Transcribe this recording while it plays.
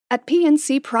At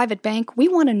PNC Private Bank, we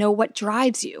want to know what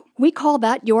drives you. We call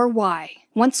that your why.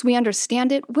 Once we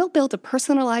understand it, we'll build a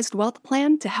personalized wealth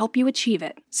plan to help you achieve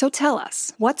it. So tell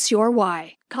us, what's your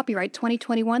why? Copyright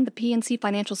 2021, the PNC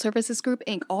Financial Services Group,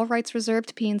 Inc., all rights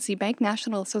reserved, PNC Bank,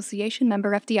 National Association,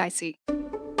 member FDIC.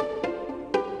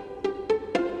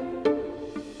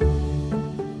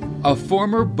 A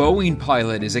former Boeing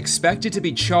pilot is expected to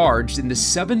be charged in the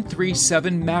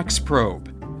 737 MAX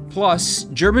probe. Plus,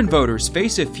 German voters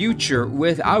face a future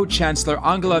without Chancellor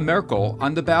Angela Merkel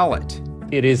on the ballot.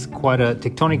 It is quite a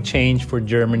tectonic change for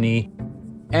Germany.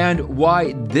 And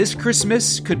why this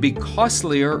Christmas could be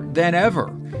costlier than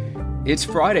ever. It's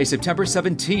Friday, September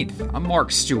 17th. I'm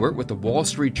Mark Stewart with the Wall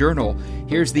Street Journal.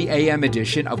 Here's the AM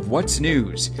edition of What's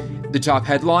News, the top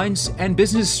headlines and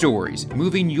business stories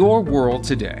moving your world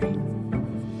today.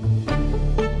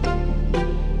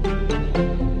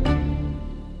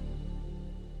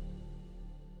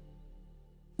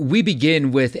 We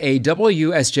begin with a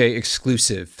WSJ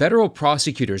exclusive. Federal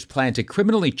prosecutors plan to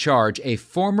criminally charge a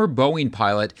former Boeing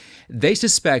pilot they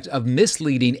suspect of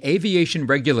misleading aviation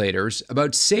regulators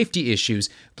about safety issues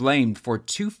blamed for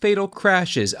two fatal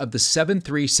crashes of the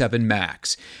 737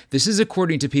 MAX. This is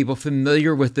according to people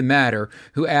familiar with the matter,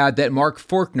 who add that Mark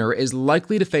Faulkner is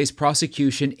likely to face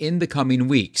prosecution in the coming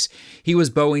weeks. He was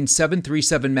Boeing's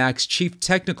 737 MAX chief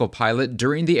technical pilot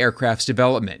during the aircraft's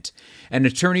development. An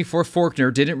attorney for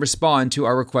Faulkner didn't respond to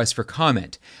our request for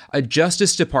comment. A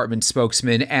Justice Department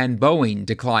spokesman and Boeing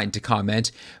declined to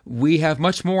comment. We have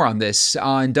much more on this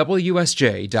on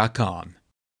WSJ.com.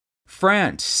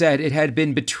 France said it had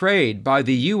been betrayed by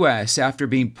the U.S. after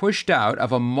being pushed out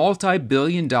of a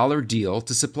multi-billion-dollar deal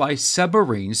to supply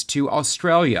submarines to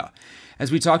Australia.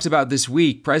 As we talked about this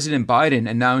week, President Biden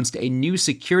announced a new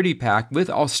security pact with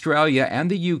Australia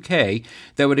and the UK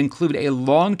that would include a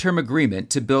long-term agreement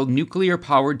to build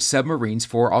nuclear-powered submarines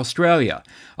for Australia.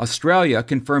 Australia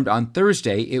confirmed on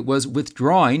Thursday it was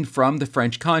withdrawing from the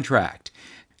French contract.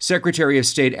 Secretary of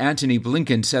State Antony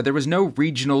Blinken said there was no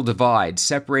regional divide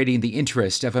separating the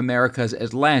interest of America's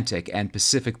Atlantic and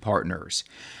Pacific partners.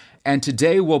 And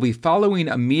today we'll be following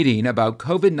a meeting about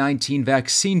COVID-19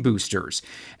 vaccine boosters.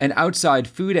 An outside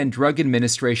Food and Drug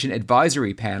Administration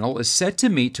advisory panel is set to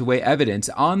meet to weigh evidence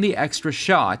on the extra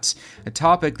shots, a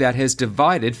topic that has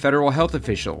divided federal health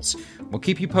officials. We'll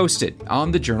keep you posted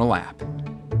on the Journal app.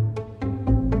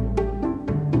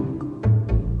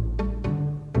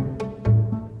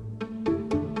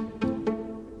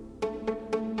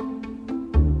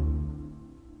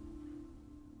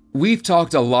 We've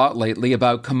talked a lot lately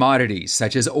about commodities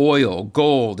such as oil,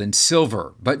 gold, and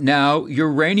silver, but now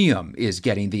uranium is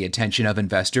getting the attention of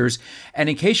investors. And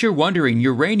in case you're wondering,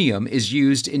 uranium is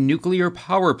used in nuclear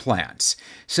power plants.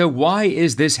 So why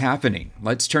is this happening?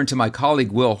 Let's turn to my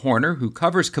colleague Will Horner, who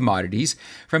covers commodities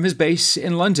from his base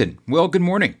in London. Will, good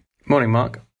morning. Morning,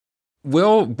 Mark.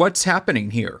 Will, what's happening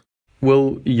here?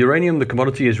 Well, uranium, the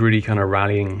commodity, is really kind of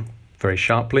rallying very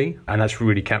sharply, and that's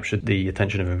really captured the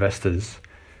attention of investors.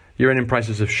 Uranium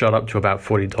prices have shot up to about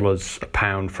 $40 a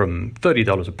pound from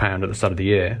 $30 a pound at the start of the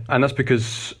year. And that's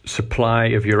because supply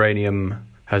of uranium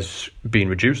has been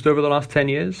reduced over the last 10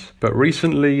 years. But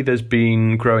recently, there's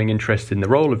been growing interest in the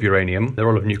role of uranium, the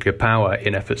role of nuclear power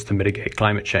in efforts to mitigate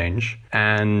climate change.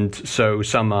 And so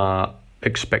some are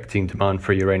expecting demand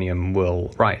for uranium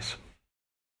will rise.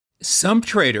 Some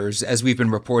traders, as we've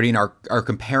been reporting, are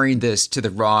comparing this to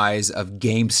the rise of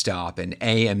GameStop and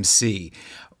AMC.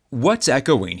 What's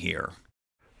echoing here?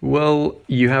 Well,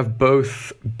 you have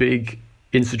both big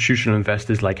institutional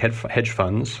investors like hedge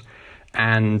funds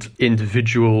and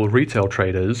individual retail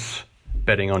traders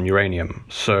betting on uranium.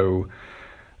 So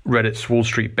Reddit's Wall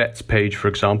Street Bets page, for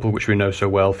example, which we know so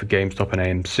well for GameStop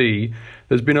and AMC,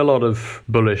 there's been a lot of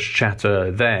bullish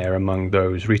chatter there among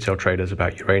those retail traders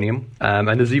about uranium. And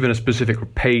there's even a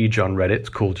specific page on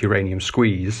Reddit called Uranium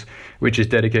Squeeze, which is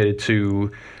dedicated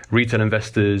to retail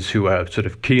investors who are sort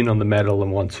of keen on the metal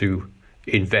and want to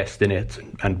invest in it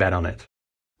and bet on it.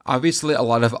 Obviously, a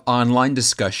lot of online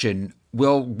discussion.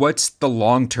 Will, what's the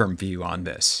long-term view on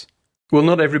this? Well,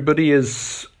 not everybody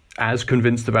is as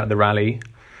convinced about the rally.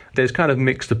 There's kind of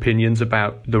mixed opinions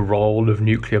about the role of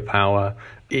nuclear power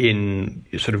in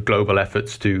sort of global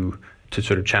efforts to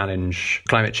sort of challenge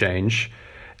climate change.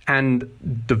 And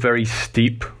the very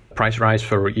steep price rise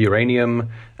for uranium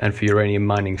and for uranium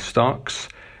mining stocks,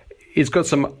 it's got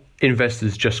some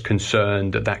investors just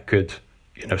concerned that that could,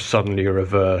 suddenly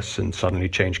reverse and suddenly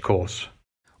change course.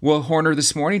 Will Horner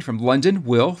this morning from London.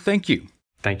 Will, thank you.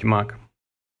 Thank you, Mark.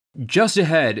 Just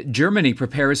ahead, Germany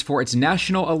prepares for its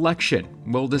national election.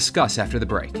 We'll discuss after the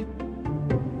break.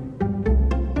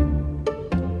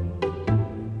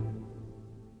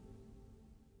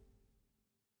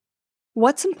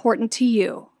 What's important to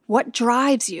you? What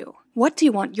drives you? What do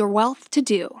you want your wealth to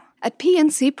do? At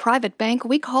PNC Private Bank,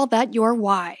 we call that your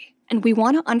why, and we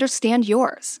want to understand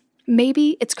yours.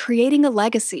 Maybe it's creating a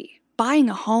legacy, buying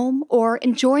a home, or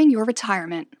enjoying your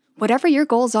retirement. Whatever your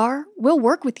goals are, we'll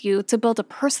work with you to build a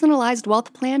personalized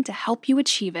wealth plan to help you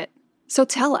achieve it. So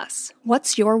tell us,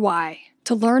 what's your why?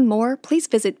 To learn more, please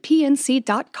visit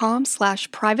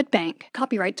pnc.com/privatebank.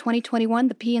 Copyright 2021,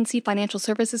 the PNC Financial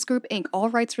Services Group, Inc.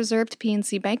 All rights reserved.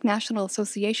 PNC Bank National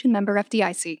Association, member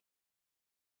FDIC.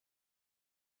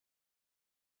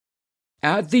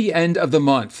 At the end of the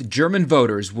month, German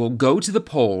voters will go to the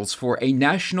polls for a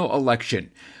national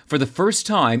election. For the first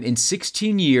time in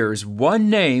 16 years, one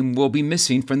name will be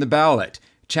missing from the ballot.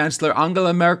 Chancellor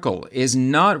Angela Merkel is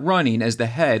not running as the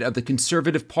head of the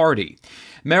Conservative Party.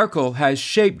 Merkel has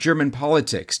shaped German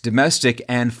politics, domestic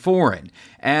and foreign.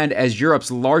 And as Europe's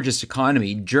largest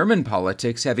economy, German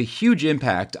politics have a huge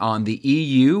impact on the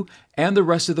EU and the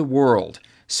rest of the world.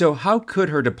 So how could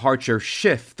her departure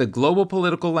shift the global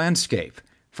political landscape?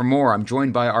 For more, I'm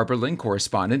joined by our Berlin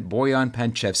correspondent, Bojan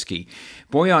Pančevski.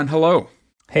 Bojan, hello.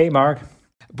 Hey, Mark.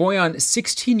 Bojan,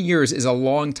 16 years is a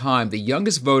long time. The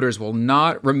youngest voters will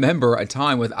not remember a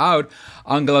time without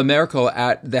Angela Merkel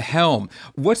at the helm.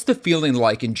 What's the feeling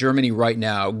like in Germany right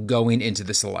now going into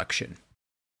this election?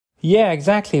 Yeah,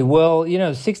 exactly. Well,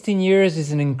 16 years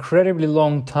is an incredibly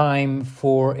long time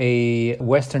for a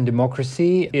Western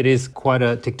democracy. It is quite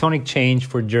a tectonic change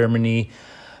for Germany.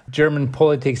 German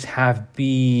politics have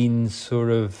been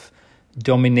sort of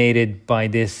dominated by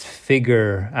this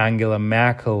figure, Angela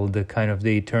Merkel, the kind of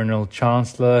the eternal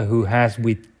chancellor who has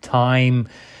with time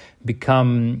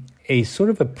become a sort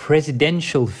of a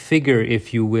presidential figure,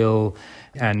 if you will.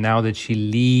 And now that she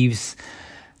leaves,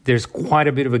 there's quite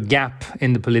a bit of a gap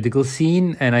in the political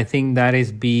scene, and I think that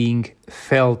is being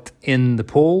felt in the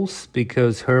polls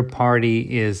because her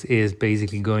party is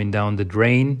basically going down the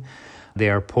drain. They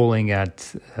are polling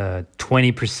at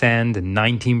 20% and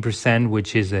 19%,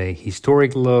 which is a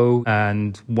historic low,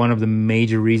 and one of the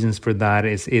major reasons for that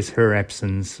is her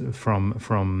absence from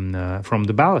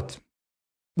the ballot.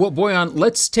 Well, Bojan,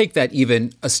 let's take that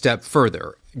even a step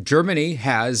further. Germany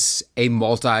has a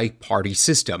multi-party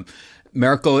system.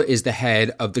 Merkel is the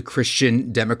head of the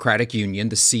Christian Democratic Union,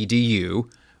 the CDU.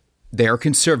 They're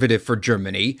conservative for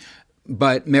Germany,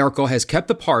 but Merkel has kept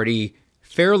the party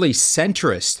fairly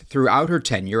centrist throughout her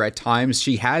tenure. At times,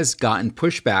 she has gotten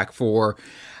pushback for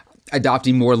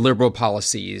adopting more liberal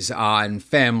policies on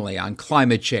family, on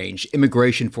climate change,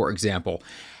 immigration, for example.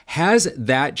 Has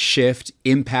that shift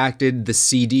impacted the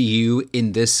CDU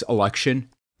in this election?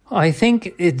 I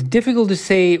think it's difficult to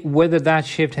say whether that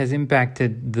shift has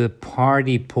impacted the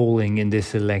party polling in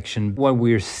this election. What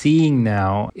we're seeing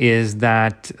now is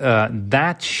that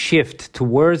that shift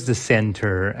towards the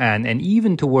center and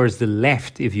even towards the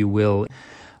left, if you will.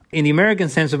 In the American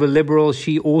sense of a liberal,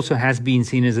 she also has been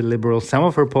seen as a liberal. Some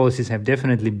of her policies have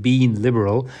definitely been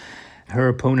liberal. Her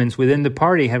opponents within the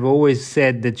party have always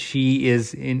said that she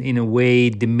is, in a way,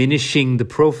 diminishing the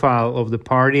profile of the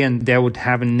party, and that would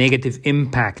have a negative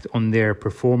impact on their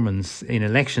performance in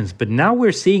elections. But now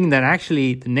we're seeing that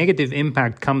actually the negative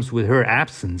impact comes with her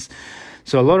absence.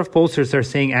 So a lot of pollsters are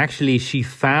saying actually she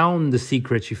found the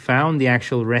secret, she found the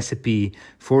actual recipe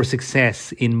for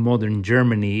success in modern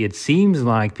Germany. It seems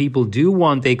like people do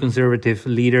want a conservative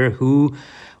leader who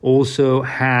also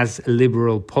has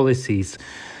liberal policies.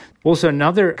 Also,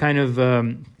 another kind of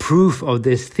proof of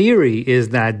this theory is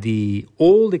that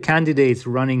all the candidates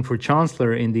running for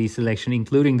chancellor in this election,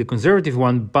 including the conservative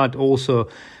one, but also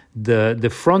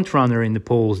the front runner in the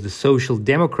polls, the social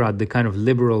democrat, the kind of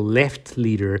liberal left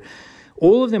leader,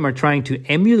 all of them are trying to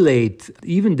emulate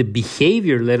even the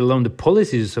behavior, let alone the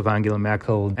policies of Angela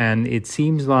Merkel. And it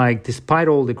seems like despite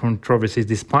all the controversies,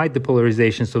 despite the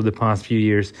polarizations of the past few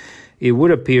years, it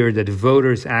would appear that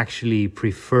voters actually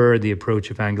prefer the approach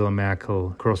of Angela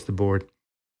Merkel across the board.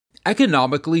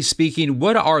 Economically speaking,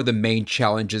 what are the main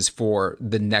challenges for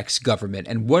the next government,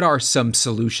 and what are some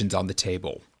solutions on the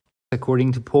table?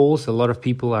 According to polls, a lot of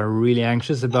people are really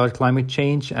anxious about climate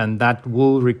change, and that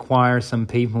will require some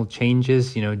painful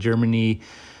changes. Germany,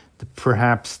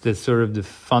 perhaps the sort of the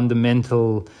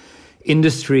fundamental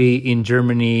industry in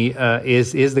Germany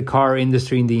is the car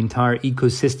industry, and the entire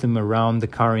ecosystem around the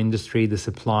car industry, the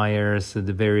suppliers, the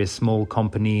various small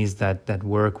companies that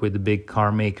work with the big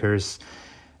car makers.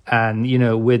 And,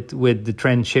 with the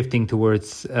trend shifting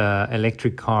towards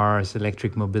electric cars,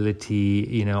 electric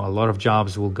mobility, a lot of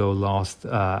jobs will go lost.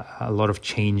 A lot of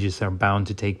changes are bound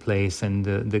to take place. And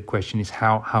the question is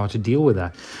how to deal with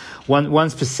that. One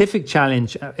specific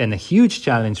challenge and a huge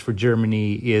challenge for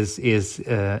Germany is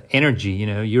energy.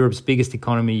 Europe's biggest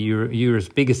economy, Europe's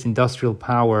biggest industrial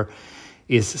power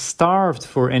is starved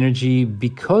for energy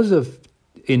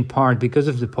in part because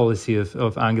of the policy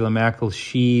of Angela Merkel.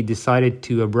 She decided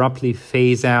to abruptly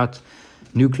phase out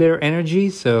nuclear energy.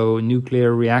 So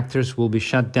nuclear reactors will be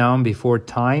shut down before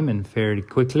time and fairly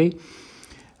quickly.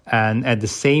 And at the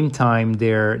same time,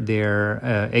 they're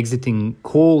exiting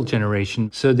coal generation.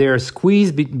 So they're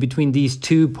squeezed between these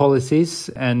two policies,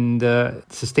 and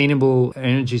sustainable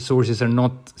energy sources are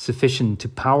not sufficient to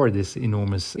power this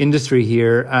enormous industry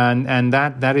here. And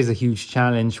that is a huge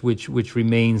challenge, which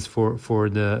remains for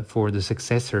the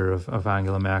successor of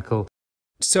Angela Merkel.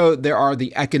 So there are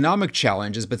the economic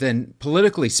challenges, but then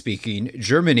politically speaking,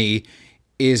 Germany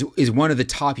is one of the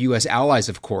top U.S. allies,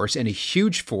 of course, and a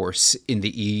huge force in the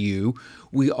EU.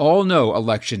 We all know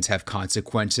elections have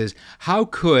consequences. How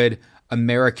could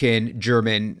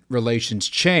American-German relations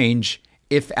change,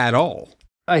 if at all?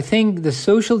 I think the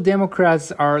Social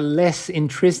Democrats are less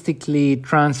intrinsically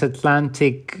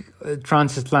transatlantic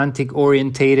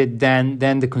orientated than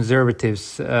the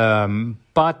Conservatives.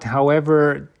 But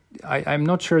however, I'm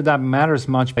not sure that matters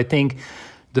much. I think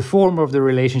the form of the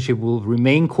relationship will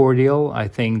remain cordial. I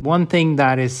think one thing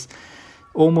that is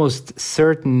almost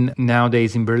certain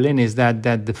nowadays in Berlin is that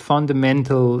the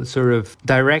fundamental sort of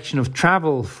direction of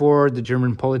travel for the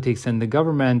German politics and the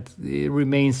government, it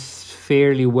remains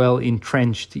fairly well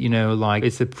entrenched. Like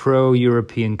it's a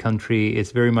pro-European country.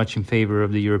 It's very much in favor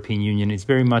of the European Union. It's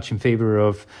very much in favor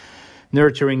of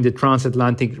nurturing the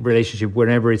transatlantic relationship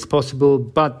whenever it's possible.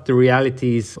 But the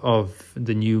realities of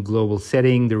the new global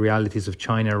setting, the realities of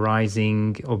China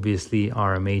rising, obviously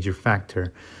are a major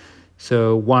factor.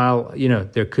 So while,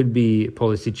 there could be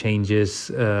policy changes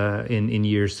in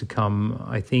years to come,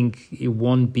 I think it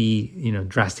won't be,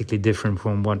 drastically different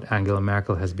from what Angela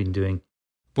Merkel has been doing.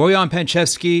 Bojan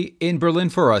Pančevský in Berlin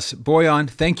for us. Bojan,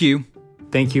 thank you.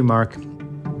 Thank you, Mark.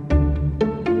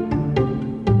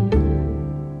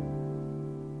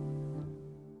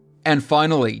 And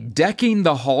finally, decking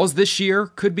the halls this year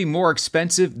could be more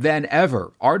expensive than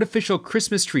ever. Artificial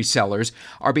Christmas tree sellers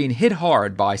are being hit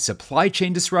hard by supply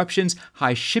chain disruptions,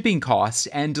 high shipping costs,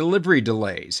 and delivery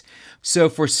delays. So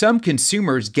for some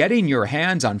consumers, getting your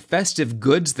hands on festive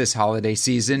goods this holiday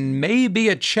season may be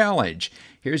a challenge.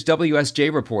 Here's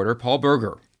WSJ reporter Paul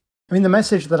Berger. I mean, the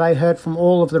message that I heard from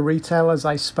all of the retailers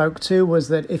I spoke to was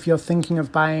that if you're thinking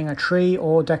of buying a tree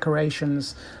or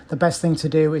decorations, the best thing to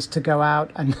do is to go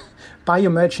out and buy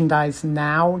your merchandise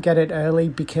now, get it early,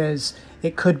 because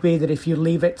it could be that if you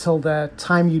leave it till the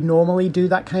time you normally do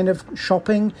that kind of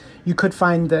shopping, you could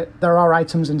find that there are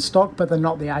items in stock, but they're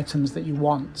not the items that you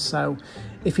want. So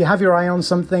if you have your eye on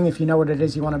something, if you know what it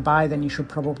is you want to buy, then you should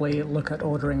probably look at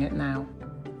ordering it now.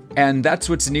 And that's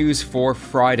what's news for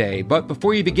Friday. But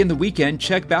before you begin the weekend,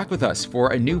 check back with us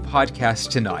for a new podcast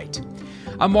tonight.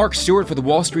 I'm Mark Stewart for the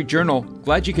Wall Street Journal.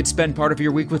 Glad you could spend part of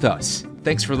your week with us.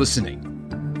 Thanks for listening.